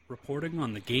Reporting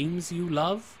on the games you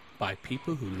love by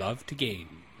people who love to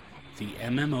game. The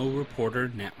MMO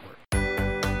Reporter Network.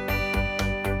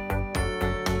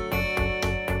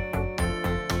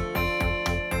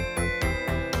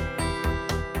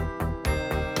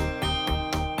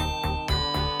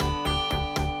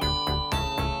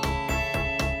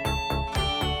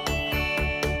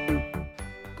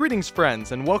 Greetings,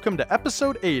 friends, and welcome to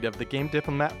Episode 8 of the Game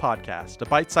Diplomat Podcast, a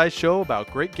bite-sized show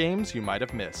about great games you might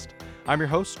have missed. I'm your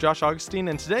host, Josh Augustine,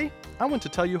 and today I want to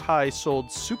tell you how I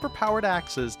sold super-powered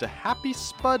axes to happy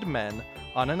spud men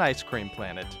on an ice cream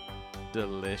planet.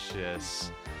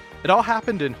 Delicious. It all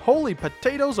happened in Holy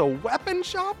Potatoes, a Weapon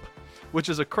Shop, which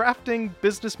is a crafting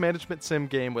business management sim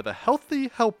game with a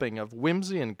healthy helping of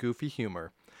whimsy and goofy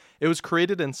humor. It was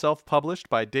created and self-published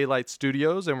by Daylight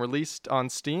Studios and released on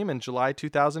Steam in July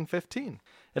 2015.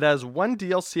 It has one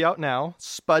DLC out now,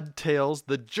 Spud Tales: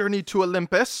 The Journey to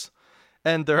Olympus,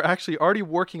 and they're actually already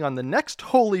working on the next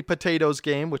Holy Potatoes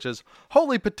game, which is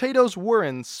Holy Potatoes We're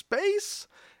in Space.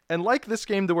 And like this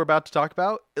game that we're about to talk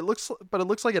about, it looks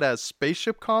like it has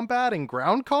spaceship combat and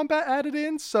ground combat added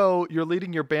in, so you're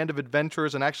leading your band of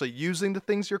adventurers and actually using the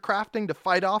things you're crafting to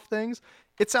fight off things.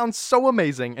 It sounds so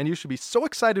amazing, and you should be so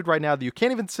excited right now that you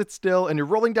can't even sit still, and you're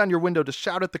rolling down your window to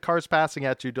shout at the cars passing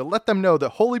at you to let them know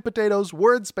that Holy Potatoes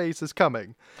We're in Space is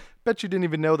coming. Bet you didn't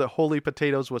even know that Holy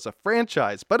Potatoes was a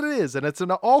franchise, but it is, and it's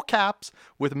in all caps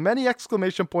with many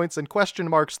exclamation points and question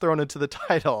marks thrown into the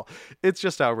title. It's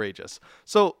just outrageous.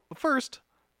 So first,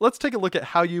 let's take a look at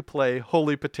how you play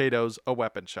Holy Potatoes: A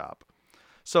Weapon Shop.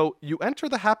 So you enter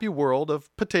the happy world of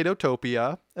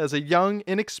Potatotopia as a young,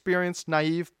 inexperienced,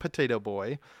 naive potato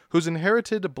boy who's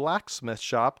inherited a blacksmith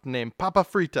shop named Papa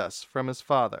Fritas from his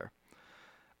father.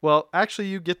 Well, actually,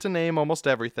 you get to name almost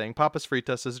everything. Papas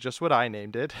Fritas is just what I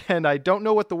named it, and I don't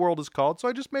know what the world is called, so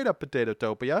I just made up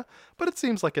Potatotopia, but it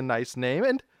seems like a nice name,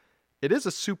 and it is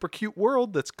a super cute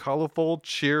world that's colorful,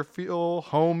 cheerful,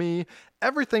 homey.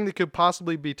 Everything that could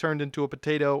possibly be turned into a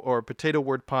potato or a potato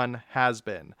word pun has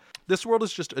been. This world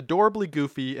is just adorably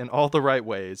goofy in all the right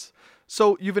ways.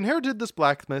 So you've inherited this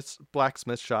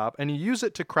blacksmith shop, and you use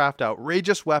it to craft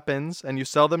outrageous weapons, and you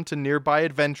sell them to nearby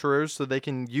adventurers so they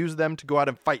can use them to go out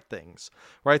and fight things,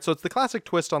 right? So it's the classic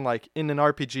twist on, like, in an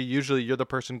RPG, usually you're the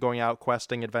person going out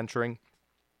questing, adventuring.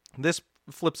 This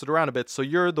flips it around a bit, so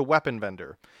you're the weapon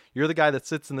vendor. You're the guy that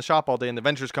sits in the shop all day and the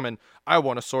vendors come in, I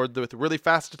want a sword with really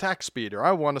fast attack speed, or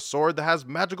I want a sword that has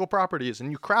magical properties,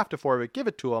 and you craft it for it, give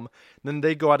it to them, then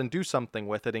they go out and do something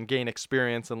with it and gain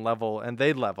experience and level, and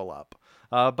they level up.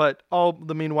 But all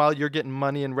the meanwhile, you're getting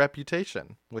money and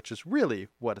reputation, which is really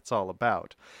what it's all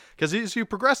about. Because as you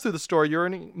progress through the story, you're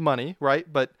earning money,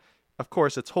 right? But of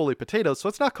course, it's Holy Potatoes, so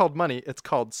it's not called money, it's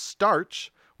called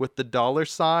starch, with the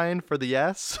 $sign for the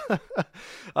S.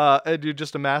 And you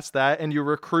just amass that, and you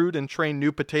recruit and train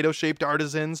new potato-shaped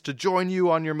artisans to join you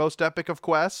on your most epic of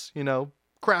quests,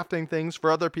 crafting things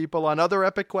for other people on other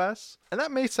epic quests. And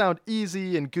that may sound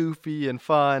easy and goofy and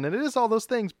fun, and it is all those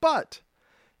things, but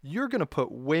you're going to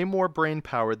put way more brain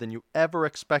power than you ever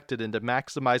expected into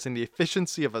maximizing the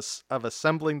efficiency of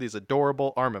assembling these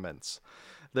adorable armaments.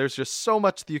 There's just so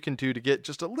much that you can do to get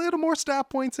just a little more stat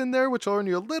points in there, which will earn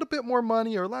you a little bit more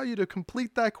money or allow you to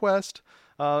complete that quest.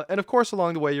 And of course,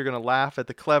 along the way, you're going to laugh at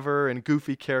the clever and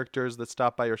goofy characters that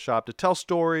stop by your shop to tell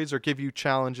stories or give you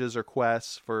challenges or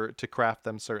quests to craft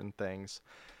them certain things.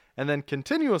 And then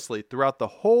continuously throughout the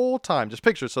whole time, just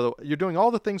picture, so you're doing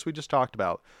all the things we just talked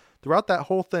about. Throughout that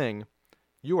whole thing,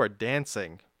 you are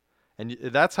dancing. And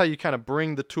that's how you kind of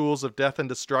bring the tools of death and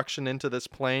destruction into this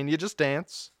plane. You just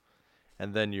dance.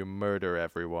 And then you murder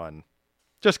everyone.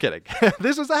 Just kidding.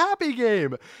 This is a happy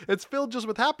game. It's filled just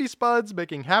with happy spuds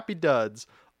making happy duds.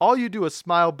 All you do is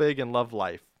smile big and love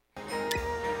life.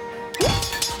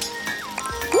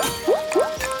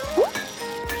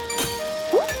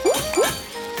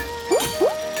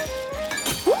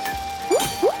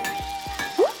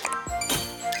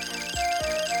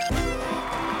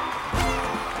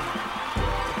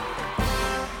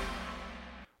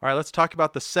 All right, let's talk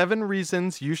about the 7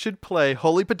 reasons you should play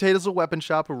Holy Potatoes: A Weapon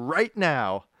Shop right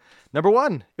now. Number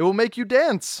 1, it will make you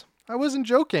dance. I wasn't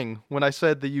joking when I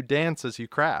said that you dance as you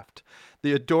craft.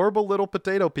 The adorable little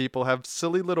potato people have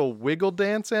silly little wiggle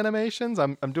dance animations.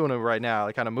 I'm doing it right now,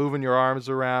 like kind of moving your arms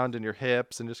around and your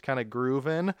hips and just kind of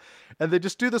grooving. And they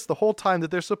just do this the whole time that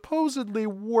they're supposedly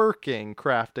working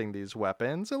crafting these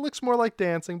weapons. It looks more like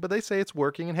dancing, but they say it's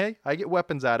working. And hey, I get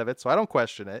weapons out of it, so I don't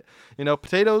question it.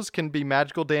 Potatoes can be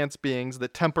magical dance beings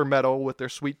that temper metal with their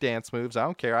sweet dance moves. I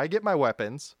don't care. I get my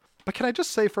weapons. But can I just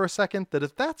say for a second that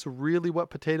if that's really what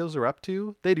potatoes are up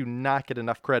to, they do not get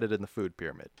enough credit in the food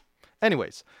pyramid.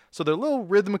 Anyways, so their little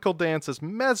rhythmical dance is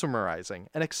mesmerizing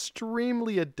and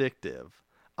extremely addictive.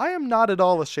 I am not at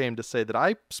all ashamed to say that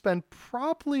I spend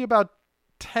probably about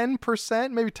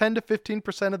 10%, maybe 10 to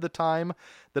 15% of the time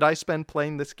that I spend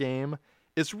playing this game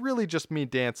is really just me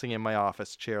dancing in my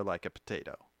office chair like a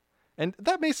potato. And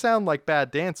that may sound like bad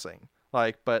dancing,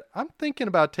 but I'm thinking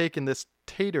about taking this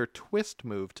tater twist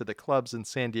move to the clubs in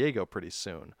San Diego pretty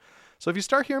soon. So if you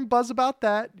start hearing buzz about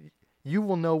that, you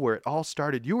will know where it all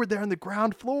started. You were there on the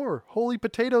ground floor. Holy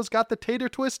Potatoes got the tater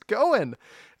twist going.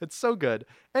 It's so good.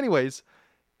 Anyways,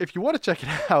 if you want to check it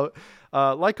out,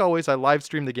 like always, I live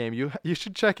stream the game. You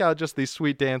should check out just these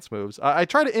sweet dance moves. I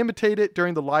try to imitate it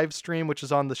during the live stream, which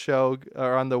is on the show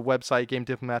or on the website,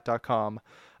 GameDiplomat.com.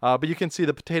 But you can see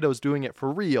the Potatoes doing it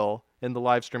for real in the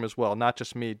live stream as well, not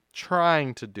just me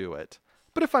trying to do it.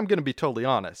 But if I'm going to be totally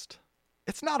honest,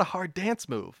 it's not a hard dance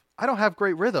move. I don't have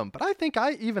great rhythm, but I think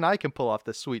I can pull off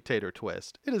this sweet tater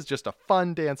twist. It is just a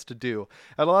fun dance to do.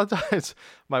 And a lot of times,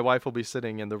 my wife will be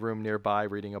sitting in the room nearby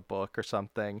reading a book or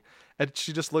something, and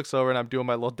she just looks over and I'm doing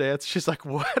my little dance. She's like,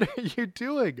 "What are you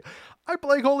doing?" I'm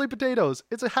playing Holy Potatoes.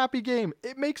 It's a happy game.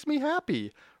 It makes me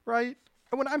happy, right?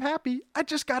 And when I'm happy, I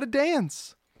just gotta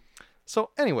dance.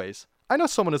 So anyways, I know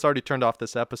someone has already turned off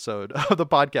this episode of the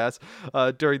podcast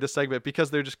during this segment because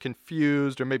they're just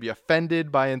confused or maybe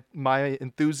offended by my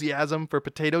enthusiasm for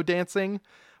potato dancing.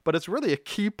 But it's really a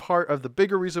key part of the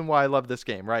bigger reason why I love this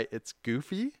game, right? It's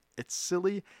goofy, it's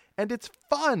silly, and it's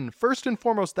fun. First and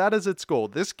foremost, that is its goal.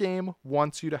 This game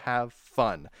wants you to have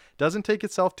fun. It doesn't take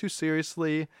itself too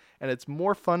seriously, and it's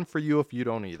more fun for you if you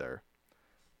don't either.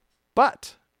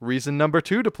 But reason number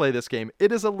 2 to play this game,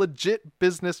 it is a legit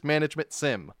business management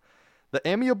sim. The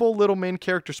amiable little main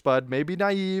character Spud may be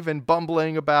naive and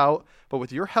bumbling about, but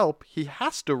with your help, he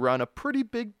has to run a pretty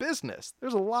big business.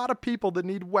 There's a lot of people that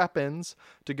need weapons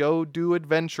to go do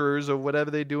adventures or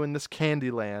whatever they do in this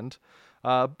Candyland.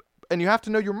 And you have to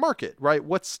know your market, right?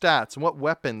 What stats and what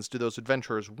weapons do those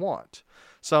adventurers want?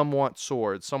 Some want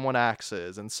swords, some want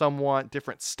axes, and some want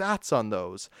different stats on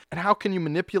those. And how can you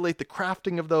manipulate the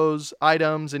crafting of those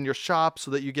items in your shop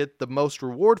so that you get the most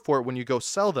reward for it when you go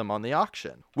sell them on the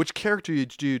auction? Which character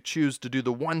do you choose to do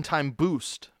the one-time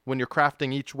boost when you're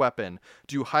crafting each weapon?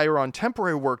 Do you hire on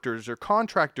temporary workers or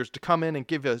contractors to come in and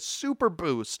give you a super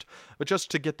boost just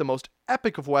to get the most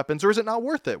epic of weapons, or is it not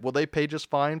worth it? Will they pay just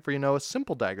fine for, a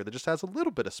simple dagger that just has a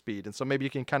little bit of speed, and so maybe you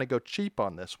can kind of go cheap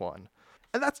on this one?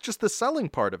 And that's just the selling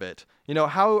part of it.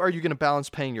 How are you going to balance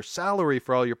paying your salary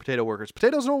for all your potato workers?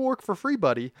 Potatoes don't work for free,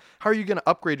 buddy. How are you going to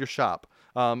upgrade your shop?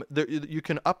 You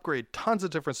can upgrade tons of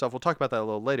different stuff. We'll talk about that a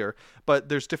little later. But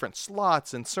there's different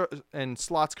slots, and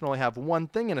slots can only have one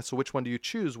thing in it. So which one do you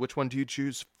choose? Which one do you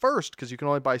choose first? Because you can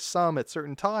only buy some at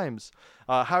certain times.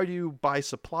 How do you buy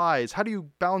supplies? How do you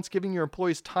balance giving your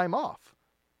employees time off?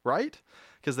 Right?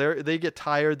 Because they get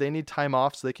tired. They need time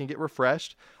off so they can get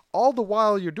refreshed. All the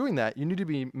while you're doing that, you need to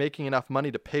be making enough money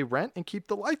to pay rent and keep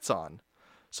the lights on.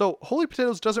 So Holy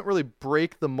Potatoes doesn't really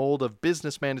break the mold of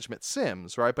business management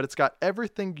sims, right? But it's got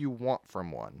everything you want from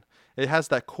one. It has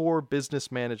that core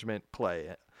business management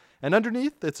play. And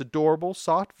underneath, its adorable,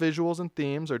 soft visuals and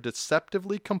themes are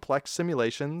deceptively complex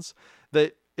simulations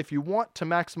that, if you want to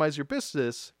maximize your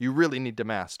business, you really need to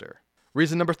master.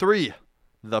 Reason number 3,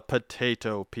 the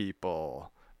potato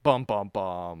people. Bum, bum,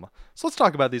 bum. So let's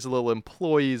talk about these little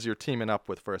employees you're teaming up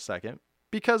with for a second,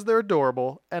 because they're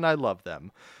adorable and I love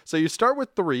them. So you start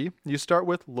with 3. You start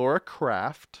with Laura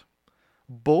Kraft,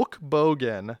 Bulk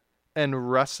Bogan,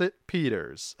 and Russet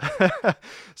Peters.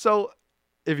 So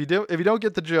if you don't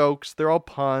get the jokes, they're all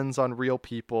puns on real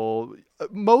people.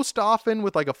 Most often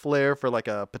with a flair for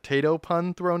a potato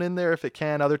pun thrown in there if it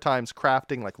can. Other times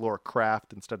crafting like Laura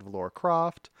Kraft instead of Laura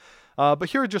Croft. But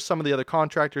here are just some of the other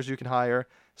contractors you can hire.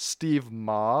 Steve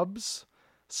Mobbs,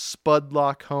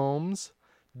 Spudlock Holmes,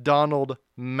 Donald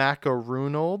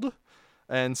Macaroonald,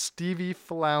 and Stevie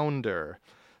Flounder.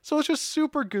 So it's just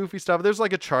super goofy stuff. There's a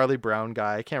Charlie Brown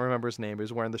guy. I can't remember his name.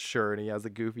 He's wearing the shirt and he has the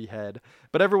goofy head.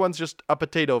 But everyone's just a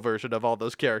potato version of all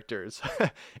those characters.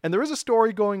 And there is a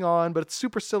story going on, but it's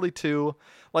super silly too.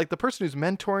 The person who's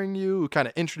mentoring you, who kind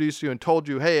of introduced you and told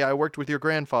you, "Hey, I worked with your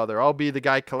grandfather. I'll be the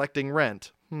guy collecting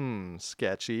rent."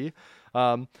 Sketchy.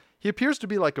 He appears to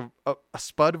be a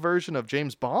Spud version of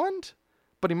James Bond,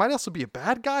 but he might also be a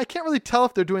bad guy. I can't really tell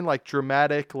if they're doing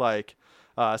dramatic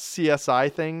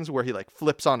CSI things where he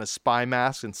flips on his spy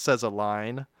mask and says a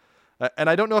line.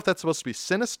 And I don't know if that's supposed to be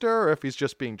sinister or if he's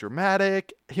just being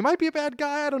dramatic. He might be a bad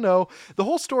guy, I don't know. The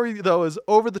whole story, though, is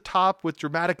over the top with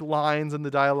dramatic lines in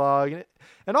the dialogue.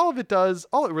 And all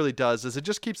it really does is it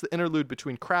just keeps the interlude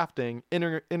between crafting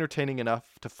entertaining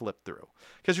enough to flip through.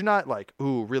 Because you're not like,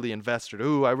 ooh, really invested.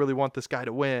 Ooh, I really want this guy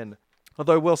to win.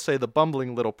 Although I will say the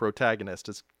bumbling little protagonist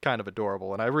is kind of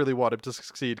adorable, and I really want him to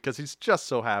succeed because he's just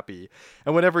so happy.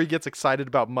 And whenever he gets excited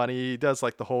about money, he does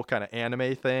like the whole kind of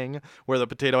anime thing where the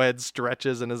potato head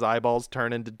stretches and his eyeballs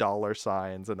turn into dollar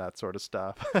signs and that sort of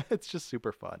stuff. It's just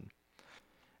super fun.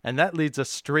 And that leads us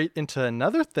straight into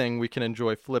another thing we can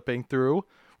enjoy flipping through.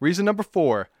 Reason number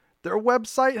 4, their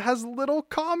website has little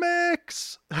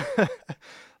comics.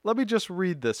 Let me just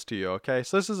read this to you, okay?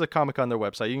 So this is a comic on their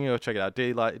website. You can go check it out,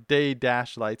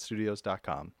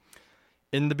 day-lightstudios.com.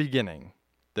 In the beginning,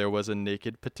 there was a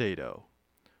naked potato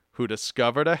who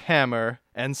discovered a hammer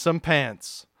and some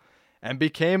pants and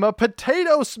became a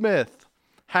potato smith.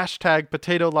 Hashtag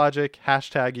potato logic,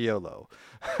 hashtag YOLO.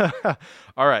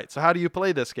 All right, so how do you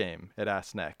play this game? It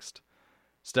asks next.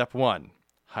 Step 1,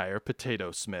 hire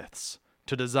potato smiths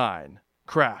to design,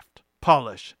 craft,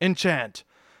 polish, enchant.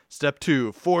 Step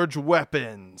 2, forge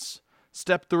weapons.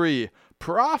 Step 3,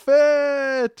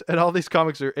 profit! And all these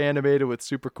comics are animated with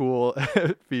super cool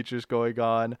features going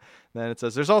on. And then it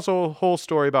says, there's also a whole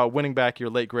story about winning back your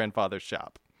late grandfather's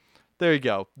shop. There you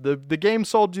go. The game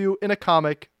sold you in a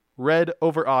comic, read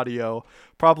over audio.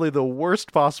 Probably the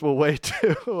worst possible way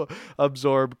to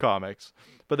absorb comics.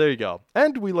 But there you go.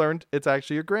 And we learned it's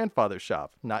actually your grandfather's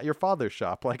shop, not your father's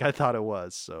shop like I thought it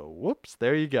was. So, whoops,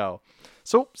 there you go.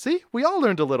 So, see, we all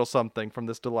learned a little something from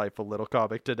this delightful little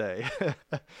comic today.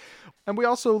 And we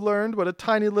also learned what a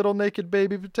tiny little naked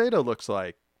baby potato looks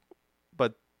like.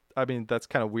 But, I mean, that's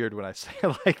kind of weird when I say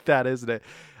it like that, isn't it?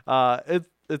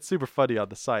 It's super funny on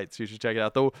the site, so you should check it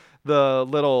out. The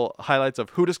little highlights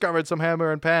of who discovered some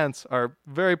hammer and pants are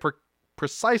very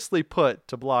precisely put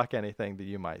to block anything that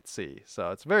you might see.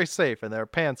 So it's very safe, and there are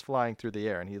pants flying through the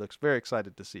air, and he looks very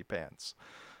excited to see pants.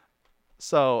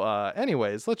 So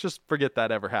anyways, let's just forget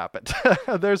that ever happened.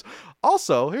 There's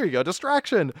also, here you go,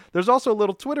 distraction. There's also a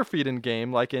little Twitter feed in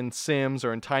game, like in Sims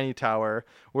or in Tiny Tower,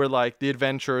 where like the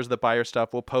adventurers that buy your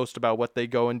stuff will post about what they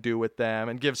go and do with them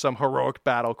and give some heroic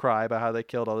battle cry about how they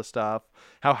killed all the stuff,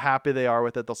 how happy they are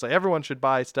with it. They'll say everyone should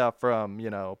buy stuff from,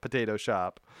 Potato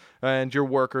Shop. And your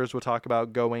workers will talk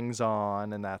about goings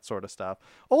on and that sort of stuff.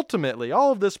 Ultimately,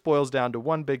 all of this boils down to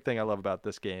one big thing I love about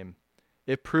this game.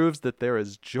 It proves that there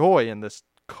is joy in this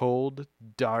cold,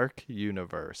 dark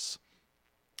universe.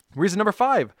 Reason number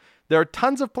 5, there are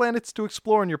tons of planets to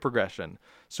explore in your progression.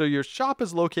 So your shop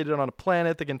is located on a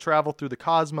planet that can travel through the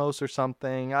cosmos or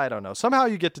something. I don't know. Somehow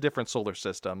you get to different solar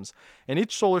systems, and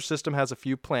each solar system has a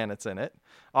few planets in it,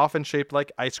 often shaped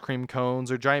like ice cream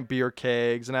cones or giant beer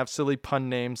kegs, and have silly pun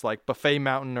names like Buffet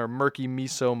Mountain or Murky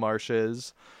Miso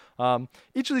Marshes.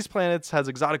 Each of these planets has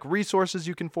exotic resources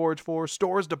you can forage for,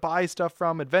 stores to buy stuff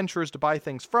from, adventurers to buy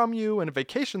things from you, and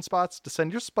vacation spots to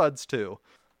send your spuds to.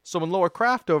 So when Laura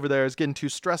Craft over there is getting too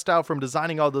stressed out from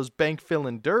designing all those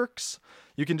bank-filling dirks,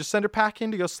 you can just send her packing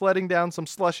to go sledding down some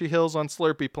slushy hills on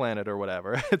Slurpee Planet or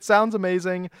whatever. It sounds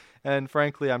amazing, and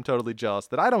frankly, I'm totally jealous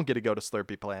that I don't get to go to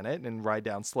Slurpee Planet and ride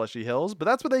down slushy hills, but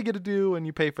that's what they get to do, and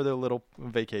you pay for their little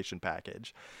vacation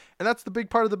package. And that's the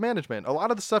big part of the management. A lot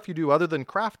of the stuff you do other than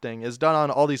crafting is done on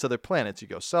all these other planets. You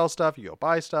go sell stuff, you go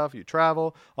buy stuff, you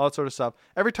travel, all that sort of stuff.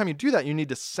 Every time you do that, you need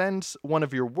to send one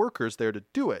of your workers there to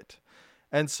do it.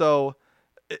 And so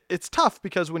it's tough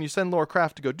because when you send Laura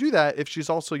Craft to go do that, if she's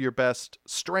also your best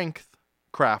strength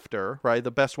crafter, right, the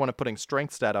best one at putting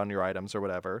strength stat on your items or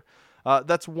whatever,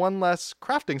 that's one less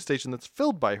crafting station that's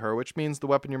filled by her, which means the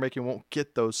weapon you're making won't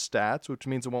get those stats, which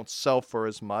means it won't sell for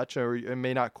as much, or it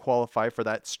may not qualify for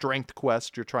that strength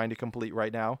quest you're trying to complete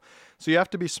right now. So you have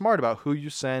to be smart about who you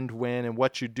send, when, and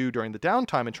what you do during the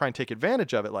downtime and try and take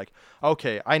advantage of it. Like,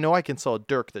 okay, I know I can sell a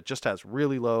dirk that just has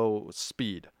really low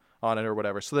speed on it or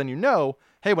whatever. So then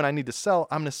hey, when I need to sell,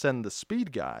 I'm going to send the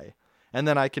speed guy. And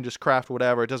then I can just craft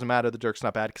whatever. It doesn't matter. The dirk's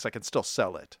not bad because I can still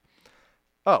sell it.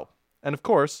 Oh, and of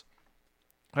course,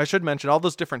 I should mention all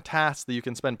those different tasks that you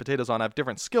can spend potatoes on have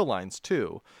different skill lines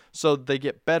too. So they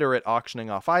get better at auctioning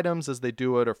off items as they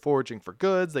do it, or foraging for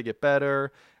goods. They get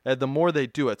better the more they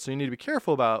do it. So you need to be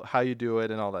careful about how you do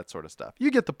it and all that sort of stuff.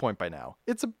 You get the point by now.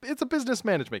 It's a business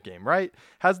management game, right?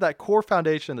 Has that core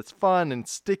foundation that's fun and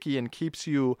sticky and keeps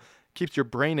your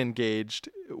brain engaged.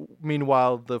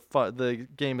 Meanwhile, the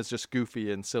game is just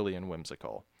goofy and silly and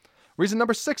whimsical. Reason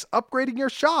number 6, upgrading your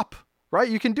shop. Right?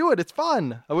 You can do it. It's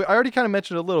fun. I already kind of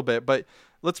mentioned it a little bit, but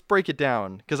let's break it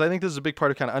down, because I think this is a big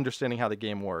part of kind of understanding how the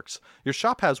game works. Your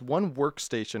shop has one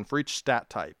workstation for each stat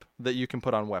type that you can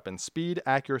put on weapons: speed,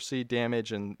 accuracy,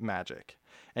 damage, and magic.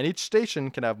 And each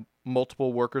station can have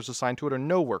multiple workers assigned to it or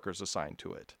no workers assigned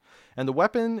to it. And the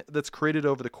weapon that's created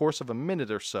over the course of a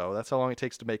minute or so, that's how long it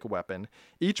takes to make a weapon,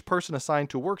 each person assigned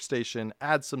to a workstation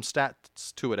adds some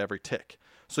stats to it every tick.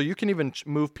 So you can even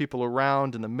move people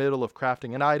around in the middle of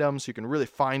crafting an item, so you can really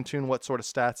fine-tune what sort of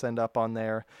stats end up on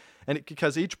there. And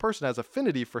because each person has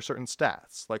affinity for certain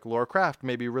stats, like Laura Craft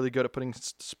may be really good at putting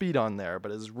speed on there,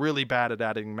 but is really bad at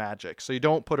adding magic. So you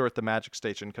don't put her at the magic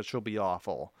station because she'll be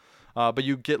awful. But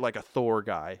you get like a Thor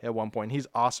guy at one point. He's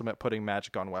awesome at putting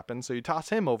magic on weapons, so you toss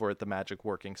him over at the magic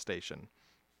working station.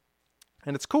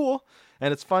 And it's cool,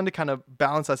 and it's fun to kind of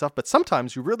balance that stuff, but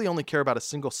sometimes you really only care about a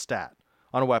single stat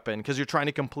on a weapon because you're trying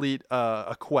to complete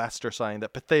a quest or something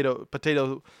that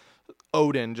Potato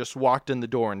Odin just walked in the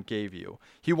door and gave you.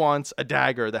 He wants a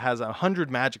dagger that has 100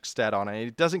 magic stat on it, and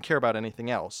he doesn't care about anything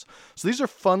else. So these are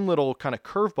fun little kind of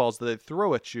curveballs that they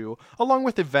throw at you, along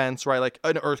with events, right? Like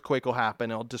an earthquake will happen,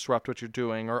 it'll disrupt what you're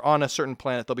doing, or on a certain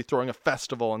planet they'll be throwing a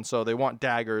festival, and so they want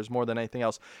daggers more than anything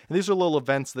else. And these are little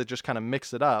events that just kind of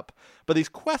mix it up. But these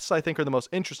quests, I think, are the most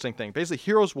interesting thing. Basically,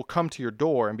 heroes will come to your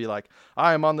door and be like,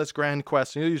 I am on this grand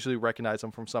quest, and you usually recognize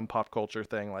them from some pop culture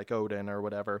thing like Odin or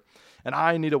whatever, and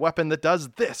I need a weapon that does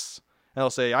this. And they'll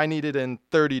say, I need it in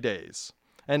 30 days.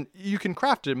 And you can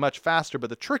craft it much faster, but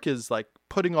the trick is like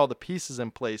putting all the pieces in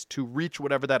place to reach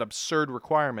whatever that absurd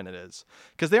requirement it is.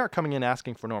 Because they aren't coming in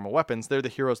asking for normal weapons. They're the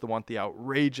heroes that want the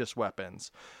outrageous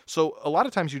weapons. So a lot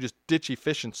of times you just ditch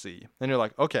efficiency. And you're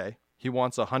like, okay, he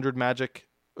wants 100 magic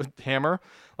hammer.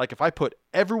 Like if I put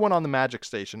everyone on the magic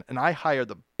station and I hire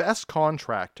the best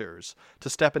contractors to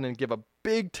step in and give a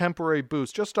big temporary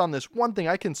boost just on this one thing,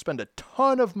 I can spend a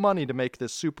ton of money to make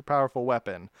this super powerful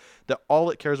weapon that all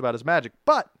it cares about is magic,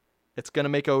 but it's going to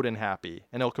make Odin happy,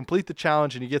 and he'll complete the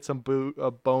challenge, and you get some a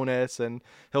bonus, and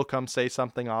he'll come say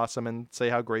something awesome and say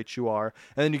how great you are,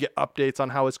 and then you get updates on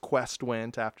how his quest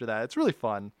went after that. It's really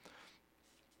fun.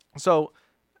 So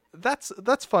that's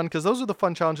fun, because those are the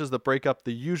fun challenges that break up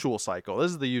the usual cycle.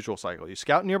 This is the usual cycle. You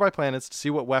scout nearby planets to see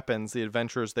what weapons the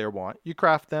adventurers there want. You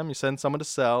craft them, you send someone to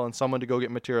sell, and someone to go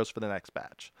get materials for the next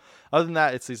batch. Other than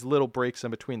that, it's these little breaks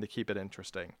in between to keep it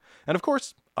interesting. And of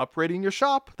course, upgrading your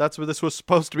shop. That's what this was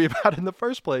supposed to be about in the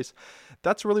first place.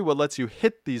 That's really what lets you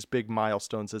hit these big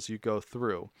milestones as you go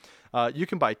through. You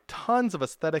can buy tons of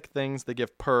aesthetic things that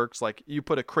give perks, like you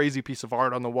put a crazy piece of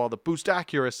art on the wall that boosts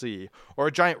accuracy, or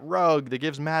a giant rug that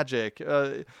gives magic.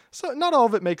 So not all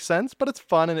of it makes sense, but it's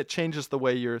fun and it changes the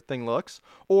way your thing looks.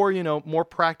 Or, more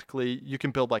practically, you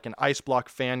can build like an ice block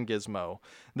fan gizmo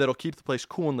that'll keep the place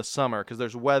cool in the summer, because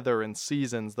there's weather and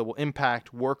seasons that will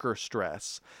impact worker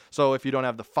stress. So if you don't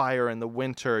have the fire in the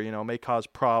winter, it may cause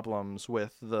problems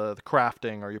with the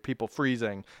crafting or your people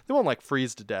freezing. They won't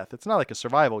freeze to death. It's not like a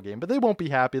survival game, but they won't be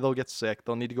happy. They'll get sick.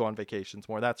 They'll need to go on vacations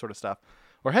more, that sort of stuff.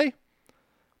 Or hey,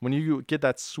 when you get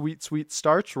that sweet, sweet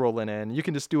starch rolling in, you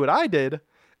can just do what I did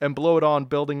and blow it on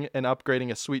building and upgrading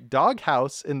a sweet dog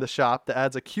house in the shop that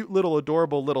adds a cute little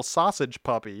adorable little sausage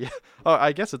puppy. Oh,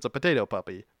 I guess it's a potato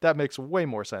puppy. That makes way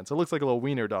more sense. It looks like a little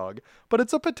wiener dog, but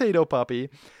it's a potato puppy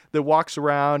that walks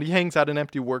around. He hangs out in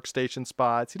empty workstation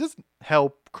spots. He doesn't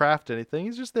help craft anything.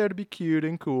 He's just there to be cute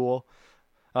and cool.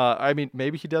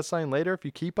 Maybe he does something later if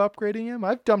you keep upgrading him.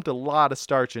 I've dumped a lot of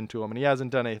starch into him, and he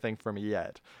hasn't done anything for me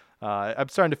yet. I'm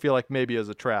starting to feel like maybe it was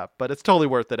a trap, but it's totally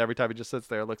worth it every time he just sits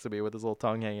there and looks at me with his little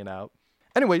tongue hanging out.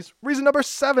 Anyways, reason number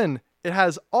 7. It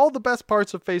has all the best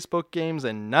parts of Facebook games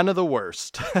and none of the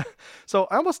worst. So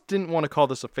I almost didn't want to call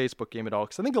this a Facebook game at all,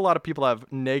 because I think a lot of people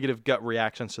have negative gut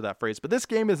reactions to that phrase, but this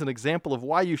game is an example of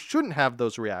why you shouldn't have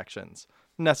those reactions,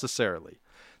 necessarily.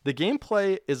 The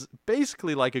gameplay is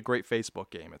basically like a great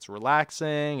Facebook game. It's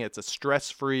relaxing, it's a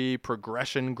stress-free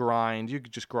progression grind. You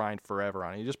could just grind forever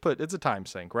on it. It's a time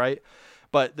sink, right?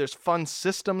 But there's fun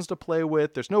systems to play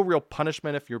with. There's no real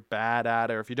punishment if you're bad at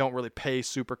it, or if you don't really pay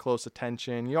super close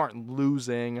attention. You aren't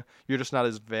losing. You're just not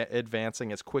as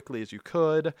advancing as quickly as you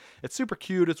could. It's super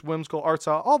cute. It's whimsical, art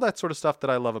style, all that sort of stuff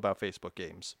that I love about Facebook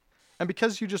games. And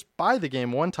because you just buy the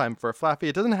game one time for a flat fee,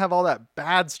 it doesn't have all that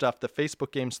bad stuff that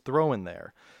Facebook games throw in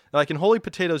there. Like in Holy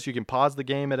Potatoes, you can pause the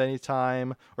game at any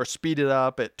time or speed it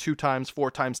up at 2 times, 4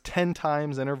 times, 10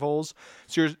 times intervals.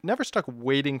 So you're never stuck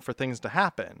waiting for things to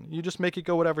happen. You just make it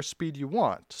go whatever speed you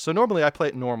want. So normally I play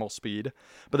at normal speed,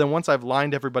 but then once I've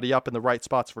lined everybody up in the right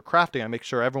spots for crafting, I make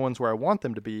sure everyone's where I want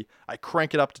them to be. I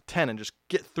crank it up to 10 and just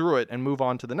get through it and move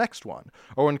on to the next one.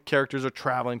 Or when characters are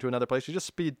traveling to another place, you just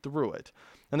speed through it.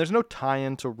 And there's no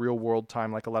tie-in to real-world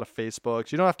time like a lot of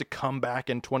Facebooks. You don't have to come back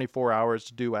in 24 hours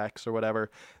to do X or whatever.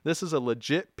 This is a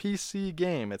legit PC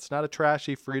game. It's not a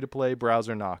trashy free-to-play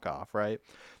browser knockoff, right?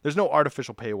 There's no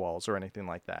artificial paywalls or anything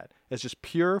like that. It's just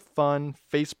pure fun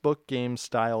Facebook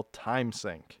game-style time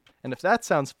sync. And if that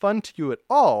sounds fun to you at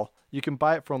all, you can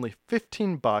buy it for only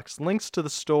 $15. Links to the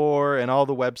store and all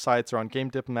the websites are on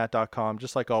GameDiplomat.com,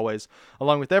 just like always,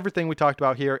 along with everything we talked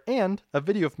about here and a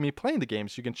video of me playing the game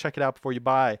so you can check it out before you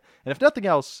buy. And if nothing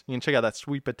else, you can check out that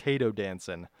sweet potato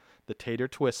dancing, the Tater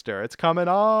Twister. It's coming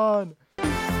on!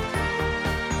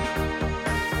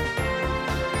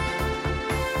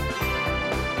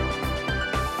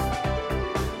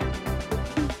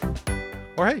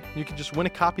 Or hey, you can just win a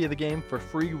copy of the game for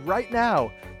free right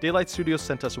now. Daylight Studios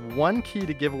sent us one key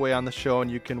to give away on the show,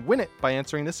 and you can win it by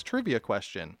answering this trivia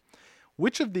question.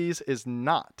 Which of these is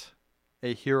not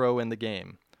a hero in the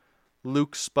game?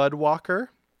 Luke Spudwalker,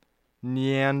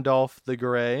 Neandalf the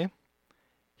Grey,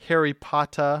 Harry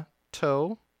Potter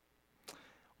Toe,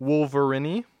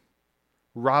 Wolverine,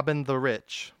 Robin the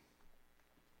Rich.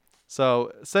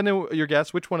 So send in your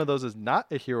guess. Which one of those is not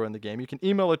a hero in the game? You can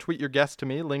email or tweet your guess to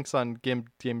me. Links on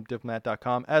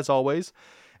GameDiplomat.com, as always.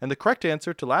 And the correct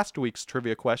answer to last week's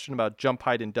trivia question about Jump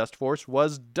Height in Dust Force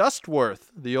was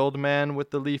Dustworth, the old man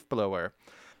with the leaf blower.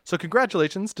 So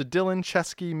congratulations to Dylan,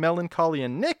 Chesky, Melancholy,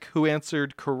 and Nick, who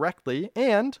answered correctly,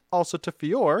 and also to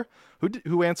Fior,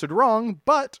 who answered wrong,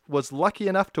 but was lucky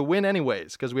enough to win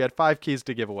anyways, because we had 5 keys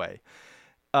to give away.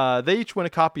 They each win a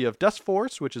copy of Dust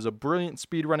Force, which is a brilliant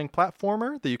speedrunning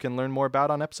platformer that you can learn more about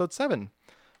on episode 7.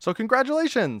 So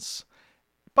congratulations!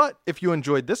 But if you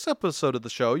enjoyed this episode of the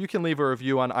show, you can leave a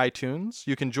review on iTunes.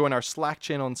 You can join our Slack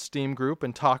channel and Steam group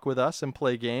and talk with us and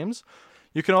play games.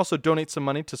 You can also donate some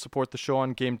money to support the show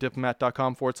on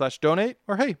GameDiplomat.com/donate.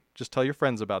 Or hey, just tell your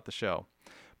friends about the show.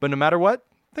 But no matter what,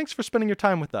 thanks for spending your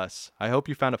time with us. I hope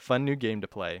you found a fun new game to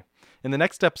play. In the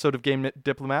next episode of Game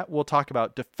Diplomat, we'll talk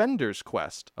about Defender's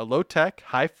Quest, a low-tech,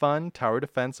 high-fun tower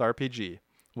defense RPG.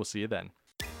 We'll see you then.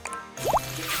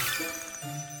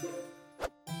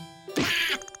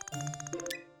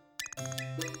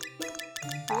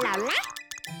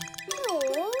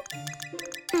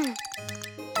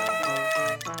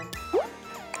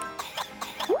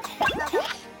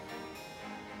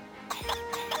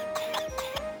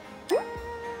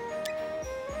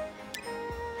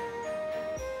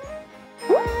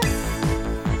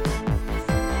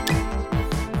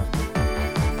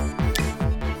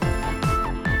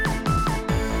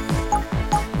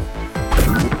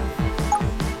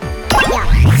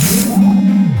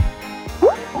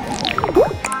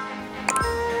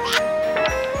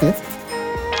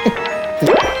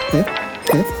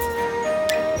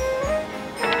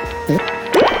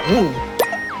 Ooh.